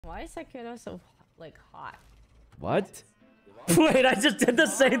Why is Sykkuno so, like, hot? What? Wait, I just did the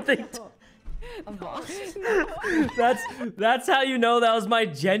same thing. I'm lost. That's how you know that was my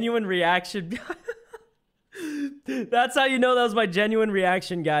genuine reaction. That's how you know that was my genuine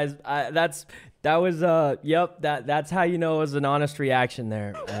reaction, guys. That's how you know it was an honest reaction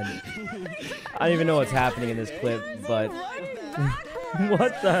there. And I don't even know what's happening in this clip, but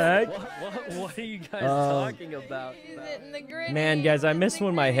what the heck? What are you guys talking about? Man, guys, I missed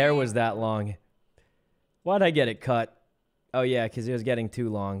when my hair was that long. Why'd I get it cut? Oh yeah, because it was getting too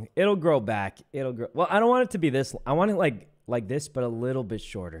long. It'll grow back. It'll grow. Well, I don't want it to be this. I want it like this, but a little bit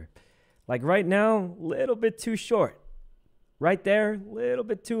shorter. Like right now, little bit too short. Right there, little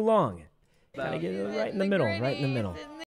bit too long. Gotta get it right in the middle. Right in the middle.